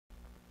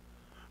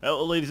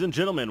Hello, ladies and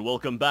gentlemen,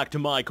 welcome back to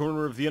my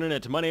corner of the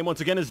internet. My name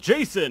once again is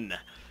Jason,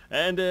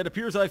 and it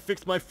appears I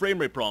fixed my frame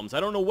rate problems.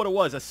 I don't know what it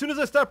was. As soon as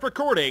I stopped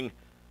recording,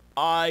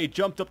 I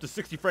jumped up to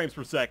 60 frames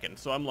per second.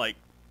 So I'm like,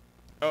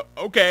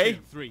 okay. 2,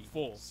 3,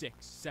 4, 6,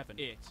 7,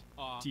 8.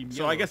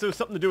 So I guess it was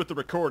something to do with the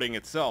recording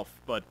itself.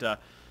 But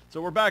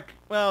so we're back.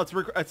 Well,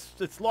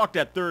 it's locked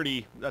at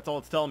 30. That's all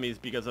it's telling me is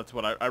because that's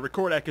what I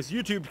record at. Because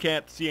YouTube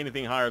can't see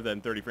anything higher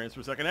than 30 frames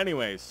per second,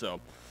 anyways.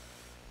 So.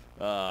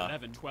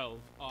 11, 12.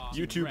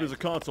 YouTube is a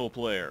console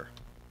player.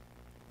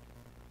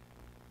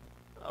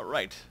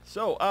 Alright,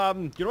 so,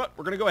 you know what?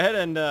 We're gonna go ahead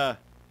and,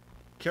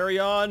 carry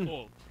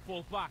on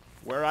Fall back.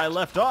 where I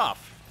left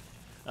off.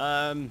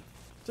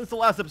 Since the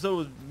last episode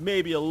was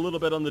maybe a little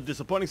bit on the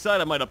disappointing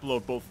side, I might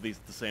upload both of these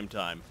at the same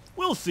time.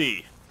 We'll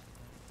see.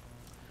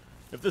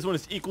 If this one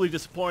is equally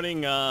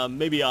disappointing,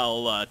 maybe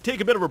I'll,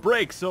 take a bit of a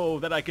break so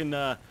that I can,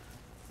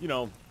 you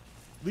know,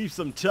 leave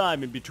some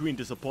time in between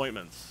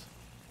disappointments.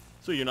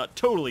 So you're not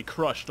totally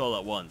crushed all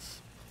at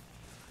once.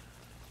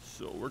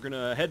 So we're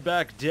gonna head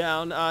back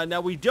down.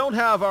 Now we don't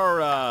have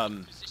our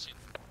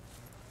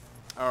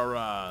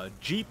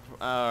Jeep.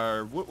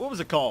 What was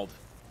it called?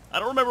 I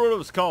don't remember what it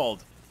was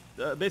called.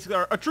 Basically,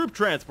 our troop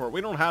transport.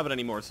 We don't have it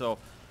anymore. So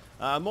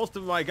most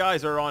of my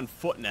guys are on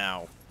foot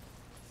now.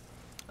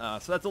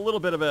 So that's a little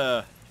bit of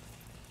a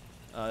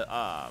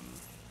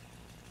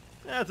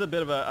that's a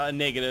bit of a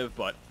negative,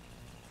 but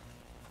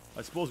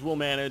I suppose we'll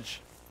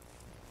manage.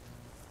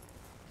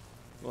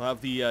 We'll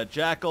have the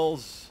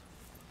jackals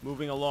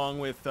moving along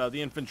with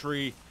the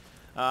infantry.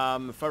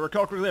 If I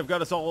recall correctly, I've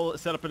got us all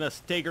set up in a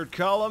staggered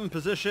column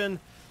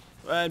position.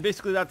 And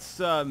basically that's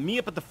me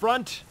up at the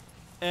front.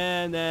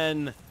 And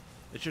then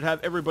it should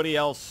have everybody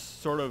else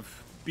sort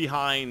of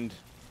behind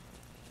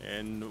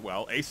in,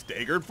 well, a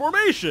staggered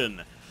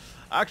formation.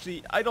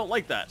 Actually, I don't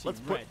like that. Let's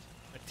put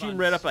Team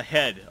Red up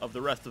ahead of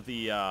the rest of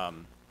the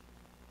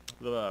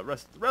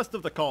rest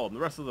of the column, the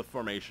rest of the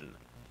formation.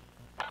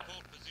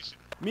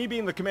 Me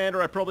being the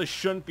commander, I probably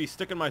shouldn't be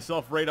sticking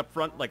myself right up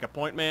front like a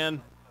point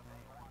man.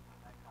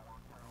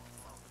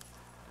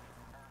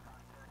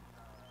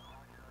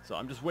 So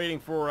I'm just waiting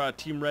for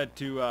Team Red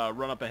to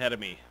run up ahead of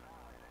me.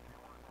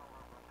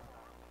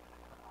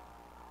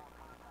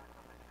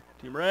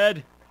 Team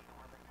Red,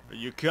 are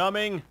you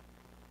coming?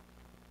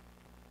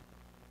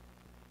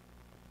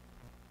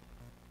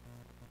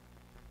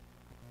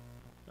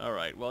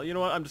 Alright, well, you know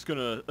what? I'm just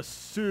gonna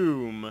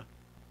assume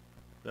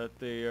that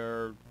they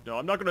are... No,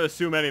 I'm not going to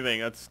assume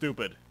anything. That's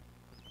stupid.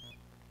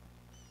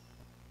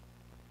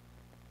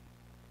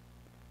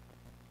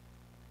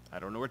 I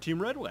don't know where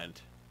Team Red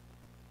went.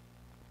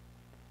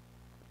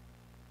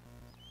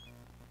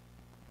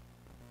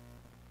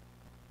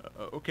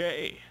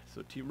 Okay.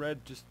 So Team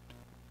Red just...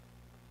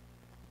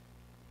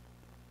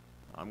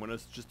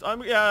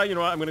 yeah, you know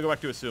what? I'm going to go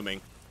back to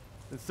assuming.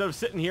 Instead of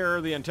sitting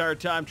here the entire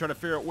time trying to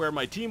figure out where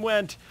my team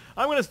went,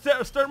 I'm going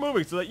to start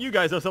moving so that you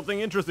guys have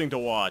something interesting to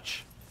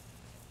watch.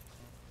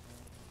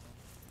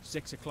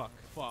 6 o'clock,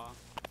 far.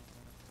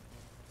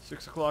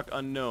 6 o'clock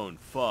unknown,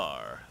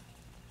 far.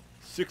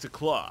 6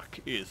 o'clock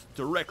is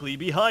directly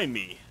behind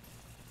me.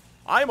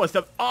 I must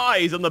have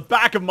eyes on the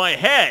back of my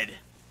head!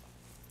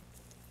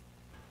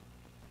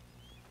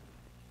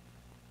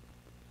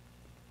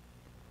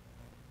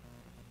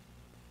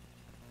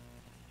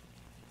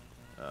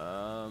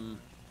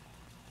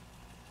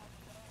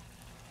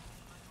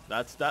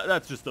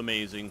 That's just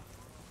amazing.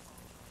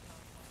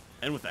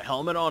 And with the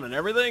helmet on and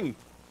everything?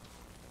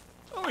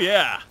 Oh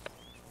yeah!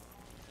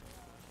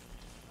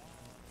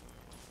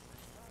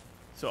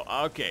 So,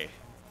 okay.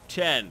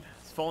 10.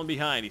 He's falling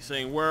behind. He's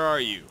saying, where are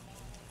you?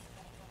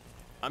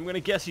 I'm gonna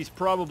guess he's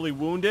probably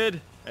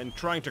wounded and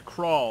trying to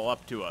crawl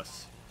up to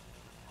us.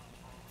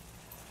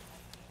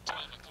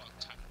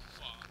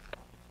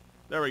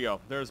 There we go.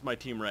 There's my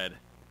Team Red.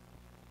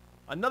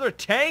 Another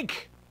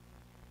tank?!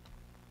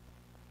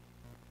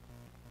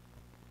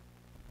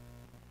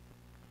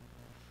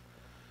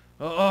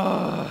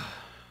 Ugh.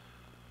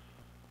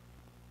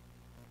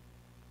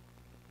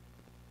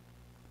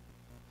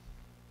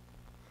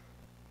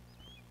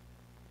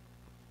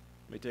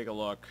 Let me take a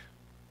look.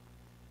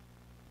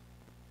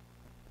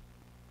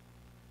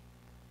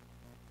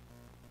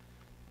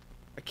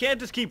 I can't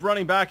just keep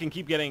running back and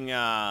keep getting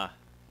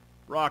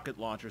rocket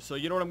launchers. So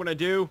you know what I'm going to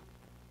do?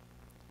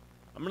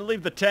 I'm going to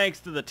leave the tanks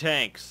to the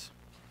tanks.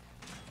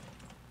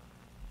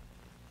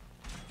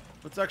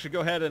 Let's actually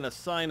go ahead and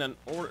assign an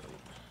order.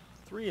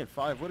 3 and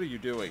 5, what are you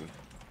doing?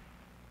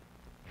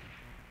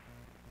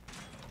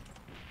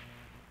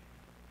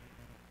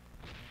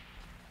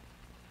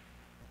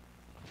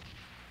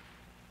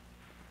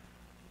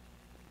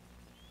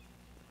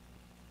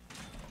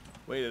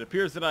 Wait, it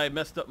appears that I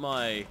messed up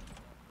my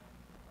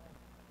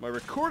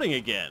recording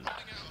again.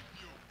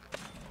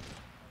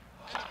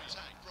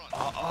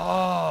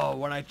 Oh,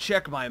 when I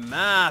check my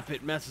map,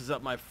 it messes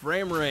up my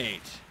frame rate.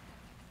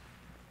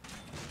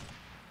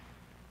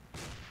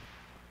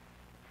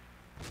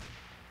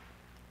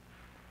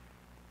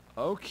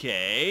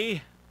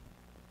 Okay.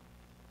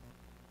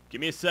 Give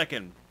me a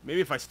second.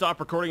 Maybe if I stop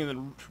recording and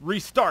then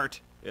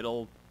restart,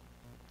 it'll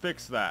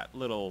fix that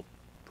little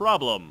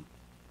problem.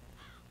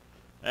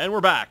 And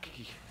we're back.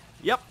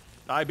 Yep,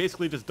 I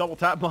basically just double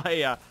tap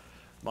my,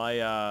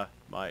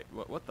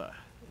 what the?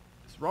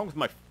 What's wrong with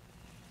my...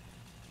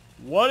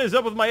 What is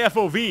up with my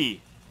FOV?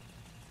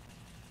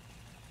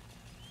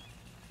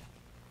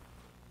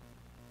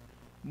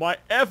 My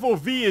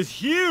FOV is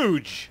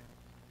huge!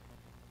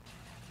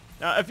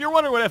 Now, if you're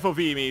wondering what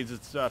FOV means,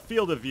 it's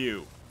field of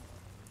view.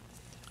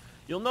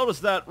 You'll notice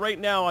that right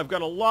now I've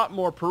got a lot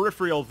more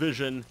peripheral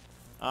vision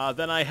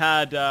than I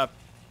had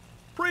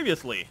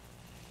previously.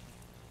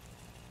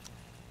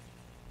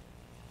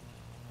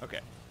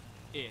 Okay.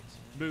 8.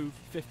 Move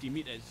 50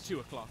 meters. 2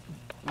 o'clock.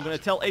 I'm going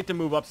to tell 8 to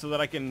move up so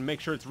that I can make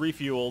sure it's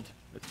refueled.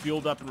 It's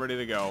fueled up and ready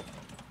to go.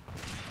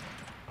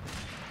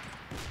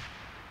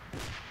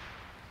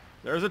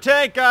 There's a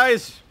tank,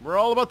 guys! We're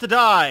all about to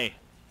die.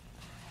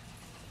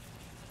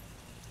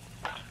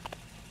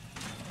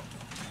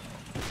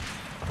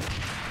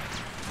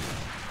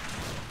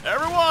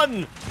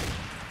 Everyone!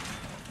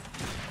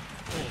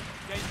 Oh,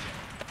 danger.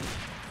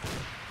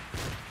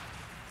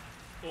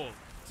 Oh,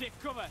 take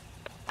cover.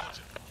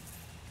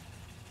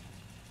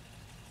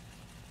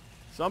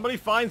 Somebody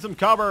find some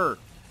cover!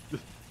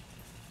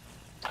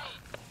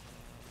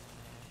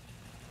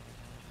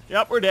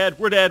 Yep, we're dead,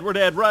 we're dead, we're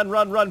dead. Run,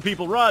 run, run,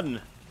 people,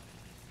 run!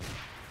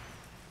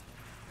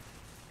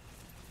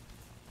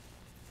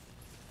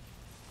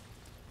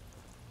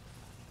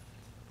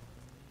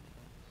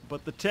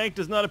 But the tank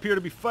does not appear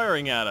to be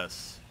firing at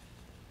us.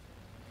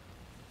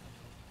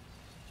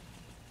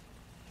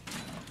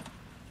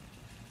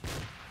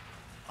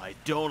 I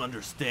don't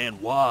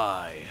understand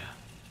why.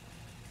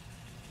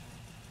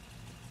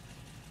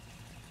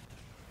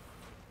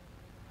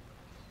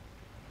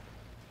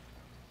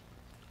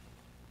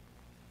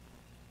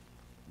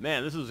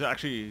 Man, this is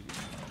actually...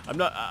 I'm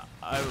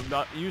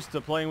not used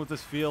to playing with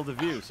this field of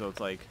view, so it's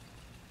like...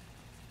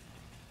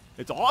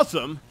 It's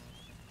awesome!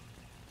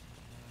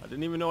 I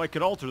didn't even know I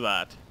could alter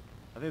that.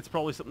 I think it's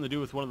probably something to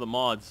do with one of the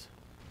mods.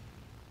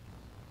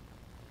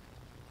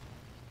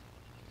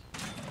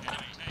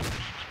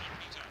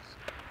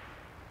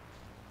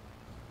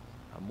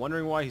 I'm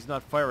wondering why he's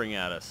not firing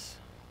at us.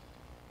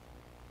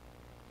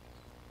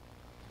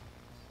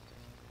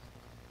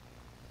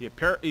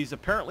 He's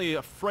apparently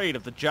afraid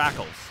of the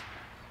jackals.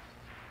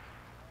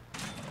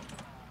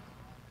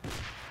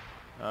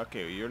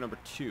 Okay, you're number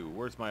 2.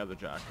 Where's my other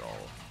jackal?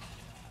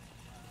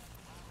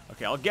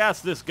 Okay, I'll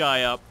gas this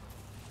guy up.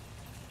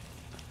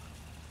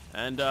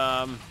 And,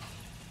 I'm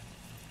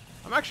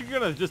actually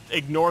gonna just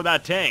ignore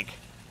that tank.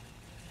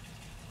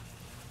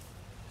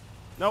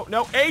 No,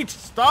 no, 8!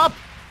 Stop!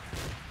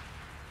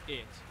 8.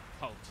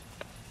 Halt.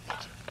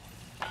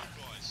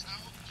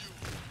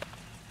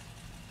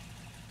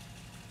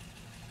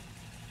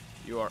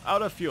 You are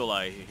out of fuel,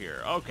 I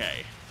hear.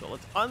 Okay, so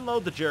let's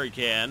unload the jerry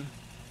can.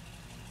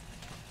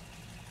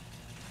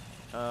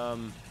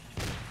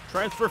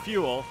 Transfer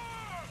fuel.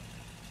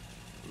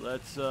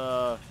 Let's,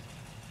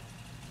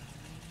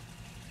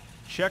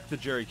 check the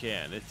jerry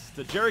can.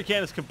 The jerry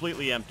can is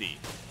completely empty.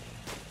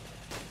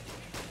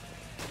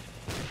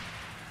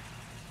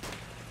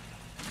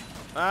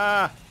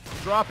 Ah!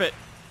 Drop it!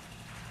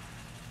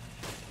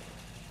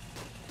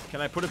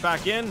 Can I put it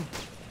back in?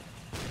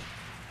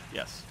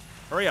 Yes.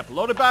 Hurry up,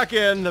 load it back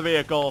in the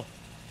vehicle.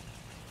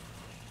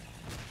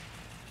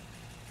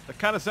 That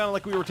kind of sounded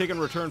like we were taking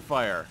return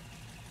fire.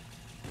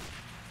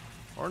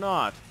 Or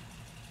not.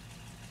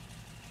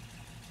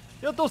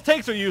 You know, those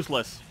tanks are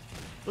useless.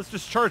 Let's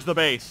just charge the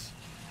base.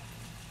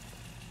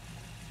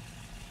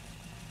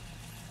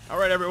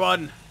 Alright,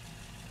 everyone.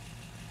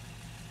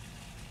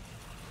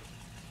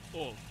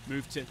 All.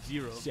 Move to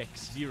 0,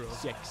 6, 0,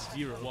 6,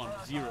 0, 1,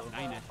 0,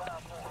 9.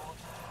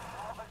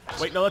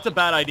 Wait, no, that's a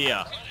bad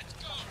idea.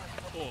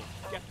 All.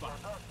 Get back.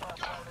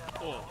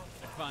 All.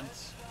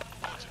 Advance.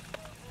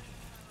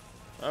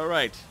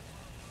 Alright.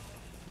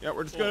 Yeah,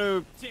 we're just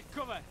gonna... Take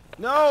cover.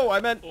 No, I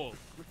meant... All.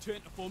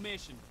 Return to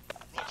formation.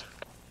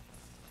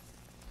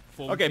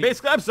 Okay,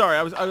 basically, I'm sorry.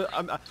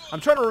 I'm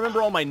trying to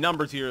remember all my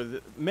numbers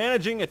here.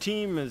 Managing a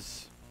team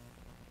is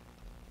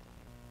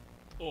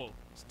All.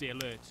 Stay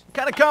alert.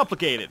 kind of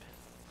complicated.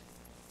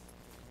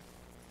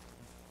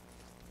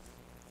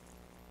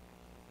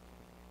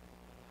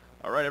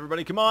 All right,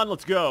 everybody, come on,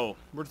 let's go.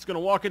 We're just gonna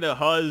walk into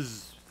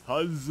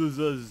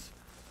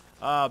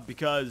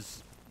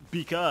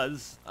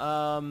because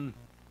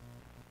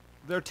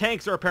their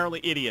tanks are apparently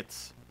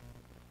idiots.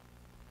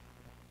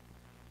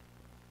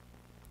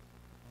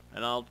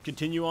 And I'll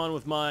continue on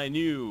with my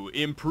new,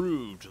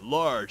 improved,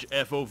 large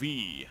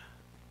FOV.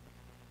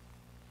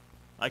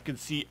 I can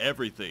see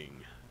everything.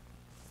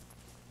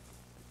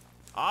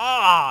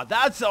 Ah,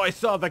 that's how I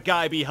saw the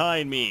guy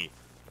behind me.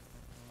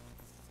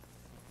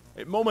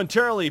 It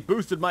momentarily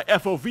boosted my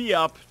FOV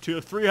up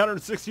to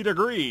 360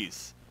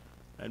 degrees.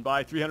 And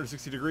by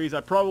 360 degrees,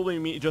 I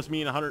probably just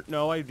mean 100.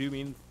 No, I do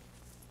mean...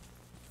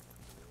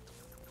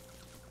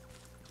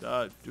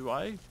 do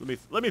I?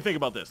 Let me think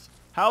about this.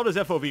 How does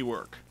FOV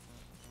work?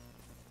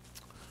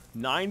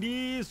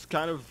 90s,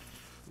 kind of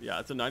Yeah,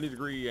 it's a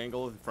 90-degree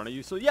angle in front of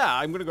you. So yeah,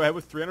 I'm going to go ahead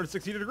with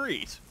 360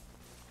 degrees.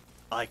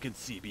 I can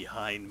see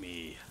behind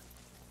me.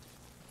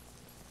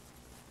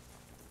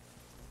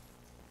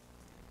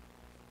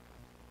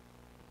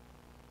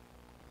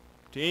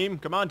 Team,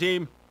 come on,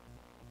 team.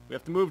 We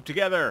have to move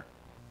together.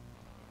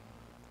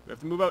 We have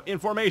to move out in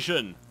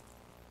formation.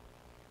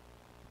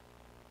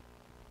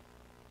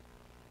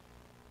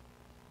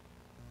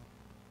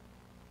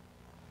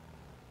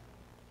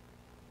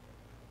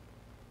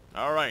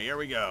 All right, here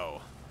we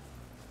go.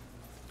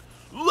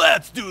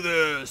 Let's do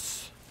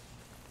this!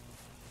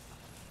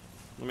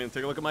 Let me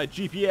take a look at my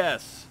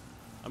GPS.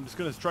 I'm just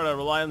going to try to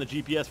rely on the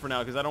GPS for now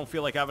because I don't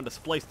feel like having to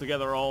splice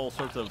together all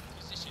sorts of...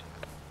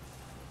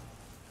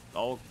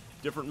 all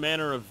different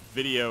manner of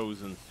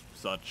videos and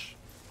such.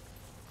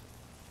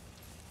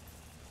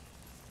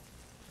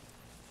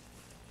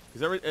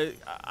 Because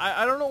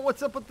I don't know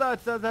what's up with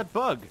that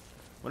bug.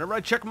 Whenever I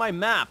check my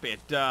map,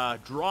 it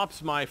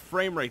drops my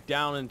frame rate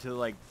down into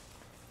like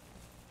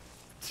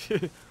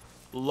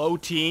low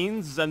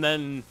teens and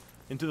then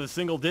into the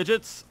single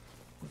digits.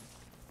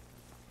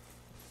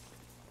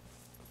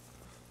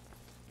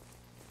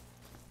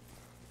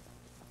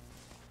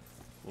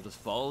 We'll just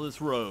follow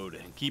this road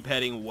and keep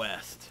heading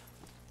west.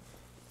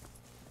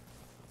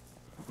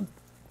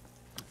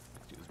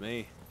 Excuse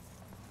me.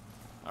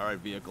 Alright,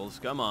 vehicles,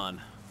 come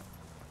on.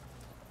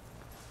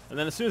 And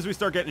then as soon as we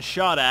start getting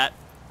shot at,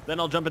 then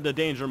I'll jump into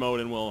danger mode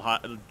and we'll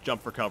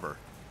jump for cover.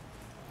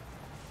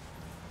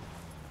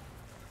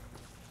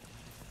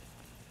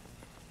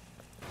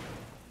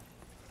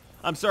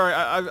 I'm sorry,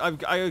 I've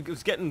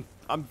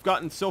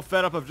gotten so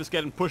fed up of just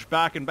getting pushed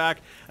back and back,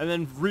 and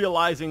then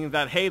realizing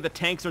that, hey, the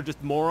tanks are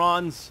just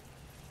morons.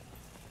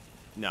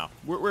 No,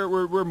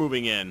 we're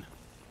moving in.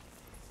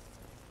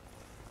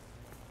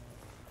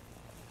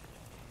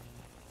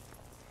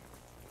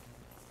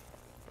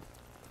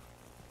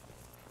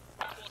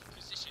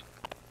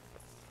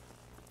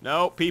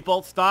 No,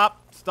 people,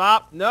 stop,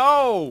 stop,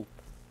 no!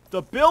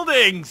 The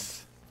buildings!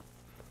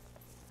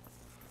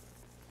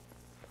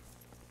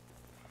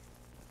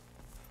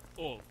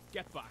 All,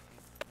 get back.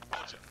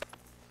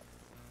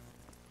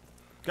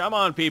 Come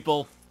on,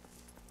 people.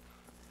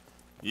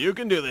 You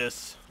can do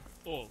this.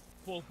 All,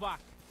 fall back.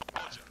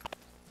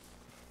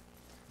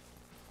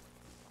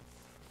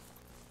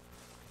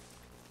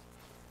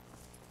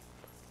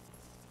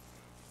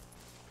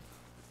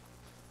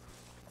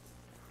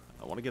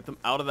 I want to get them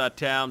out of that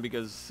town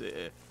because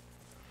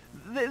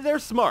they're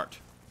smart.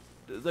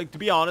 Like, to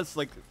be honest,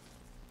 like,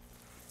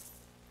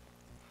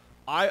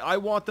 I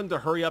want them to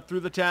hurry up through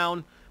the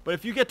town, but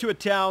if you get to a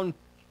town,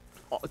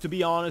 to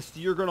be honest,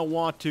 you're going to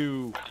want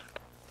to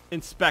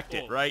inspect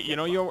it, right? You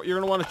know, you're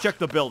going to want to check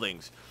the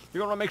buildings. You're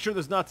going to want to make sure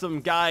there's not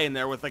some guy in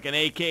there with, like, an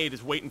AK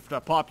just waiting to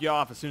pop you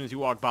off as soon as you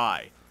walk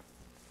by.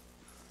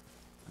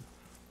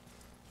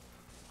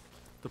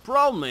 The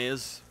problem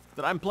is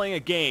that I'm playing a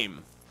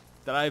game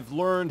that I've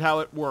learned how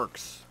it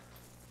works.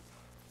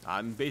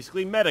 I'm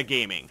basically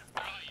metagaming.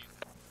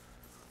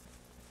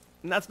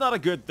 And that's not a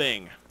good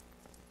thing.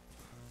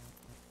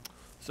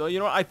 So, you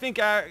know, I think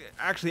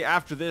actually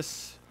after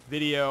this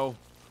video,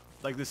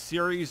 like this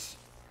series,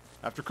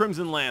 after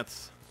Crimson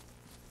Lance,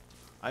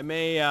 I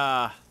may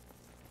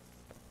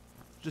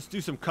just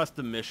do some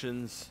custom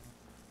missions.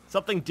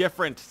 Something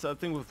different,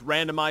 something with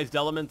randomized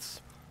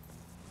elements.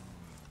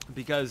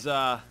 Because,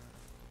 All,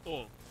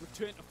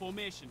 return to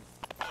formation.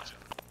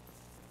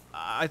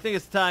 I think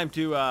it's time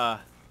to, we'll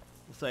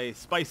say,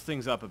 spice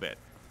things up a bit.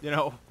 You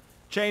know,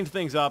 change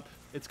things up.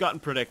 It's gotten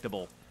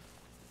predictable.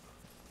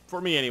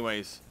 For me,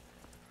 anyways.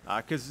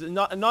 Because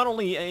not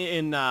only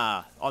in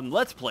on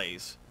Let's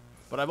Plays,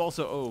 but I've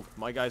also... Oh,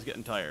 my guy's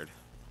getting tired.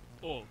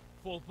 All,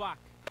 fall back.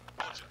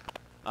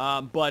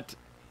 But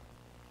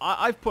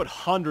I've put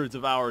hundreds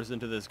of hours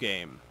into this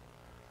game.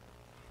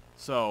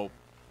 So...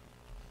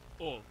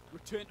 All,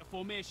 return to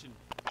formation.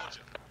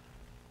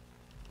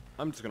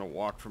 I'm just going to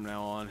walk from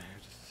now on.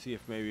 Just to see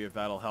if maybe if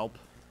that'll help.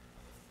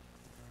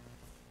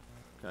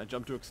 Can I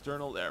jump to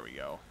external? There we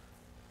go.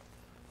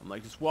 I'm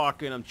like just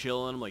walking, I'm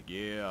chilling. I'm like,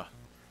 yeah.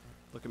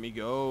 Look at me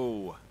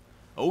go.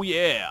 Oh,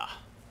 yeah.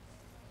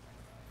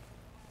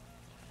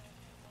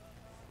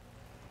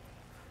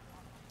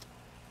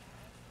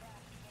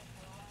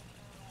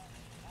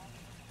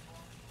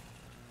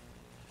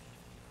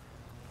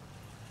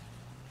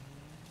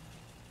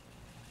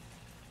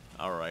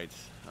 All right.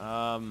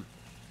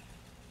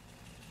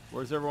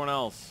 Where's everyone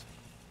else?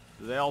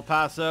 Did they all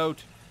pass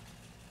out?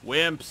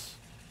 Wimps.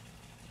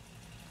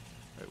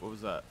 Wait, what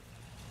was that?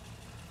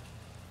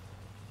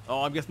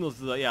 Oh, I'm guessing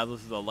those are the,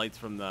 those are the lights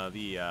from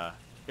the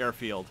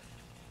airfield.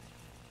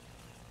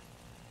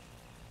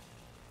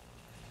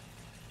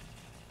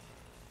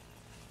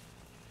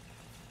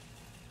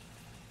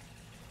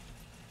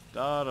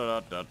 Da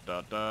da da da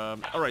da da.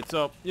 All right,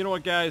 so you know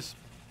what, guys?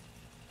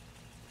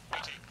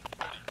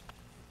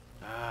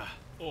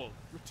 All,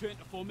 return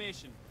to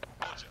formation.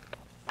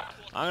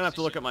 I'm gonna have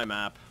to look at my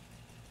map.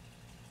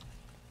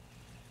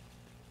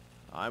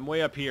 I'm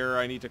way up here.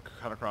 I need to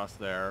cut across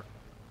there.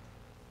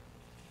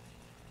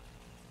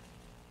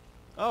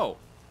 Oh,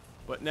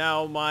 But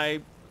now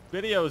my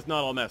video is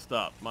not all messed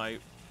up. My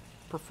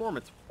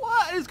performance.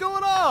 What is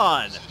going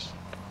on?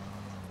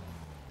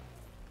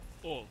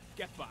 All,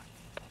 get back.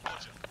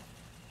 Roger.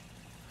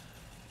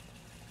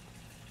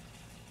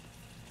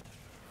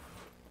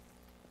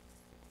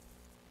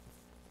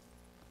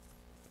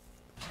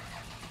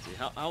 Let's see,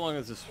 how long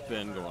has this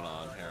been going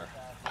on here?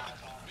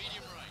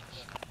 Medium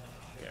range.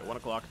 Okay, 1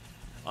 o'clock.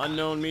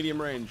 Unknown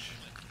medium range.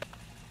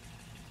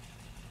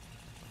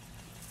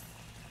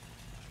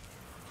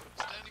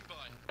 Standing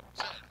by.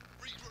 Set.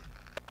 Regroup.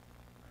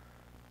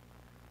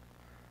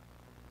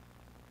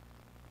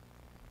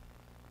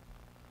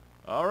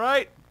 All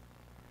right.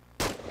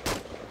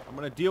 I'm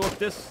gonna deal with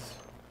this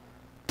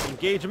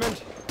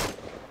engagement.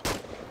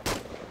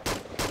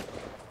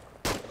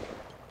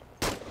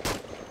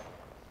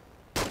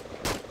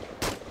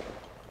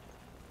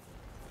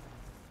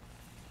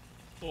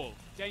 All,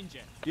 danger.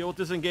 Deal with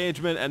this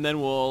engagement, and then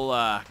we'll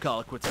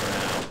call it quits for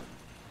now.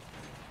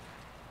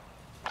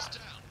 It's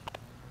down.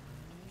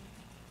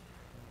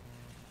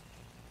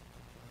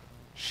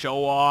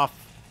 Show off.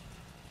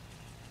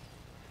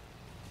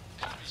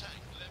 Enemy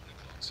tank. 11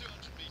 o'clock.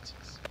 200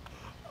 meters.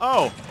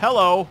 Oh,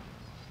 hello.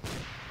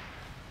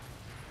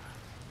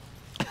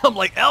 I'm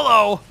like,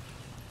 hello.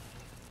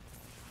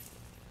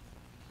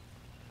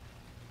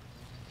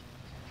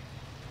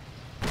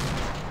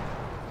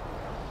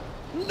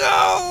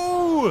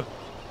 No!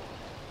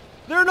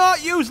 They're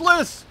not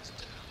useless!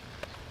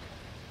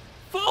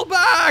 Fall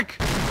back!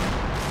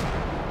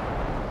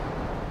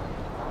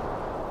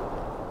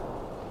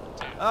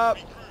 All,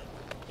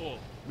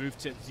 move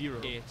to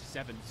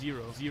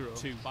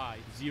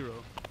 087002550.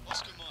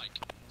 Oscar Mike.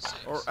 6.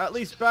 Or at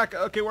least back.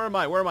 Okay, where am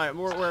I? Where am I?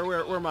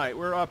 Where am I?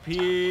 We're up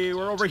here.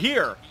 We're over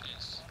here.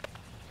 Meters.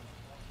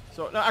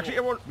 So, no, actually,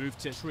 everyone, Move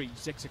to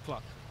 6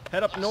 o'clock.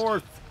 head up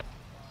north.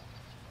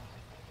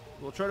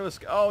 We'll try to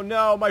escape. Oh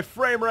no, my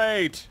frame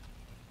rate!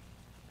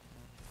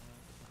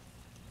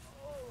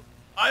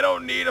 I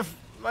don't need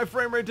my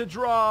frame rate to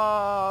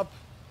drop.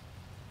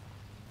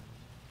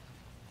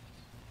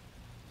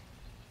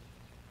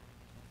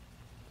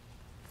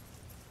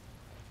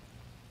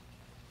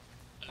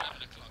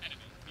 11 o'clock.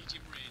 Enemy.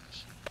 Medium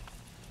range.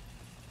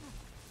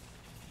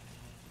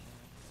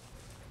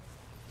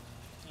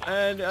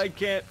 And I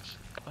can't.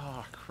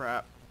 Oh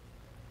crap!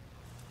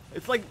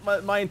 It's like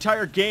my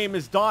entire game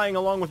is dying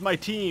along with my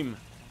team.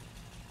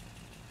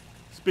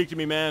 Speak to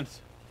me, man.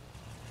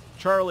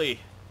 Charlie.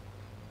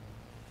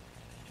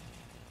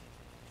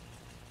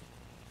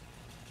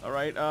 All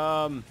right.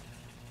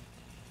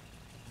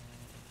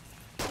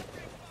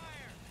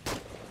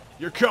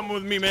 You're coming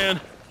with me, man.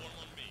 One on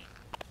me.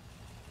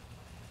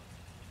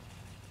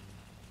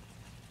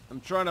 I'm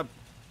trying to.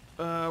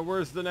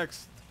 Where's the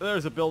next?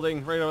 There's a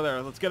building right over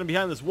there. Let's get him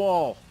behind this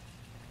wall.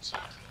 2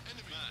 o'clock.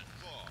 Enemy man.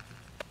 4.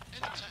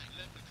 Enemy tank.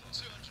 11 o'clock.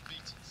 200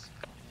 meters.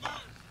 Move.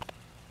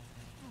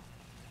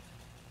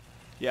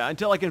 Yeah,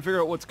 until I can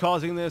figure out what's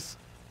causing this,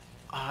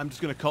 I'm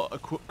just gonna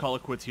call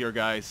it quits here,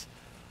 guys.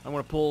 I'm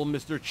gonna pull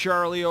Mr.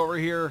 Charlie over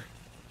here,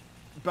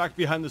 back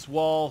behind this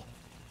wall,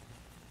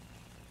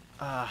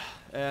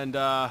 and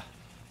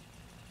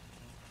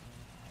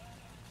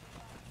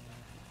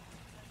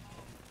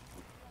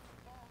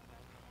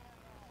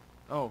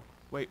oh,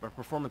 wait, my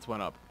performance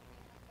went up.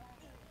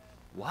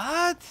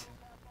 What?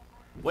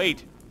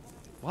 Wait,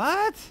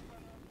 what?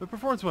 My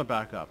performance went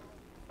back up.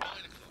 9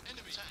 o'clock.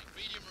 Enemy tank.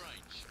 Medium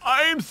range.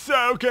 I'm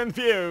so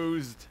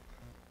confused.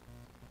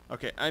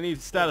 Okay, I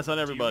need status on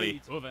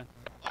everybody. Over.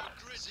 On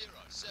grid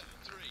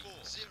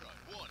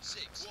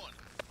 073401661.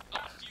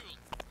 On fuel.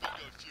 Bingo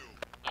fuel.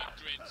 On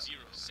grid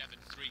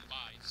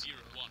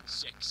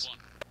 073501661.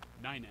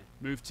 9.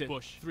 Move to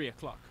bush. 3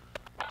 o'clock.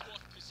 Report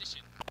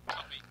position.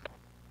 Copy.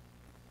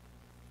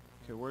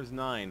 Okay, where's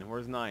 9?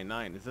 Where's 9?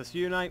 9. Is this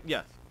you, 9?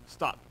 Yes.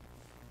 Stop.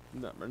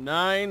 Number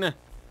 9.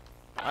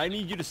 I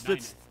need you to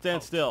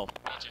stand still.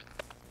 Roger.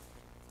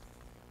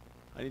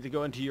 I need to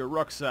go into your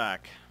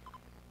rucksack.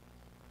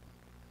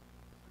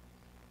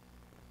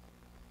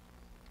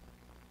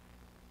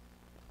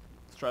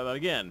 Let's try that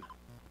again.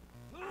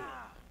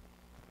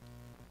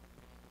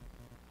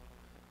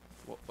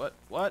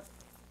 What?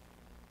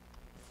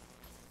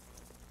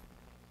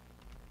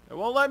 It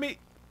won't let me.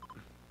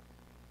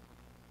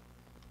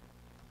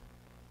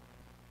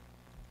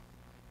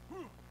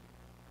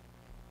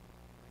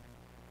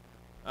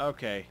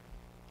 Okay.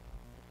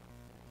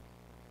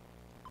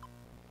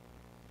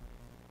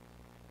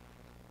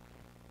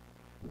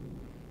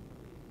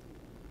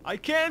 I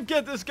can't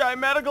get this guy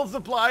medical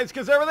supplies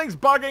because everything's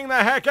bugging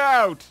the heck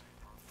out.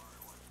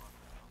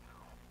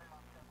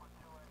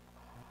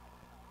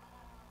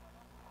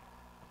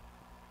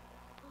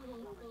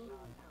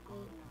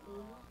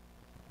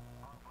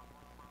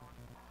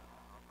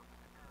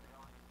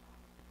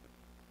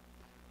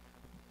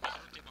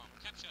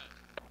 Capture.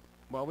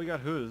 Well, we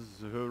got who's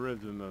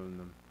rhythm on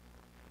them.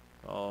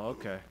 Oh,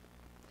 okay.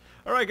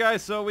 All right,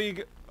 guys. So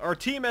our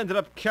team ended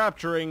up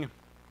capturing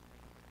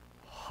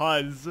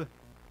Huz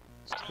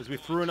because we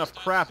threw enough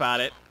crap at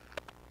it.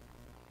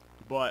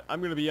 But I'm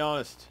gonna be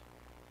honest.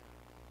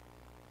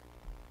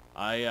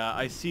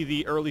 I see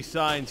the early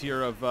signs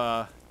here of,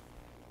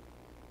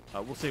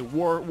 we'll say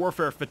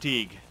warfare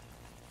fatigue.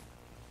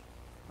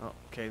 Oh,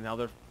 okay, now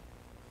they're...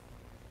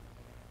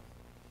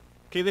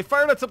 Okay, they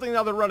fired at something,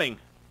 now they're running.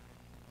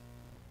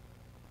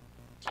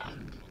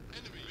 Enemy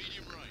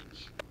medium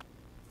range.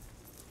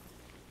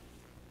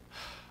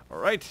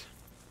 Alright.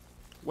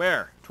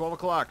 Where? 12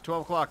 o'clock,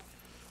 12 o'clock.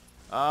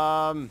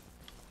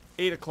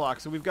 8 o'clock,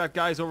 so we've got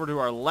guys over to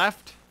our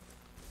left.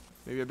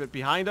 Maybe a bit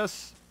behind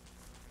us.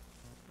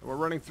 We're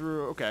running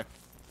through, okay.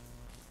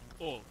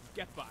 All,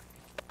 get back.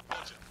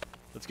 Roger.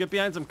 Let's get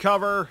behind some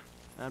cover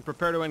and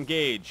prepare to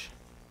engage.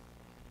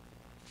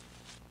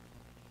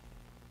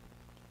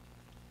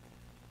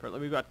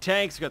 Apparently we've got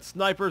tanks, we've got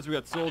snipers, we've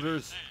got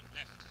soldiers.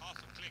 Man left, half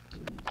a click.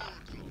 4 o'clock.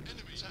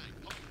 Enemy tank,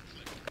 half a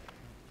click.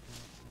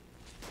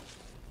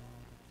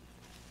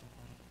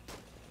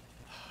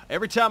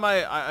 Every time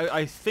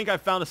I think I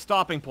found a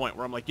stopping point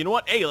where I'm like, you know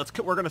what? Hey,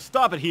 we're gonna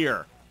stop it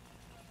here.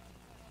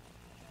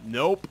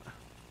 Nope.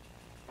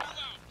 Move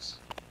out.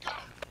 Go.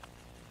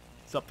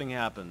 Something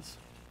happens.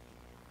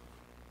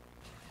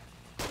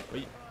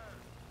 Wait.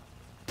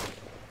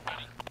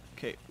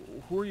 Okay,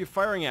 who are you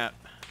firing at?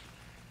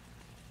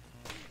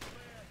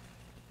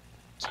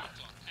 2 o'clock.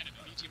 Enemy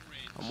medium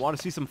range. I want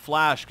to see some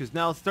flash, because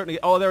now it's starting to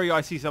get... Oh, there you go,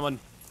 I see someone.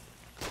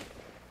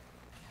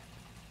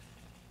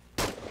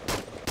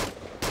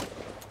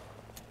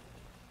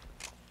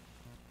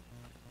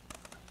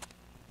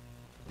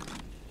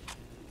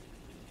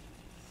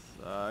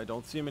 I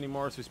don't see him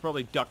anymore, so he's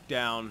probably ducked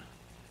down.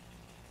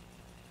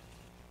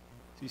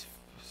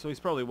 So he's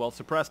probably well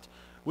suppressed,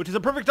 which is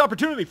a perfect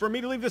opportunity for me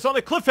to leave this on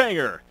a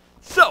cliffhanger.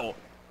 So,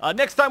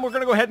 next time we're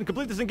going to go ahead and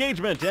complete this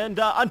engagement, and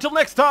until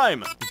next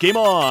time, game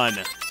on!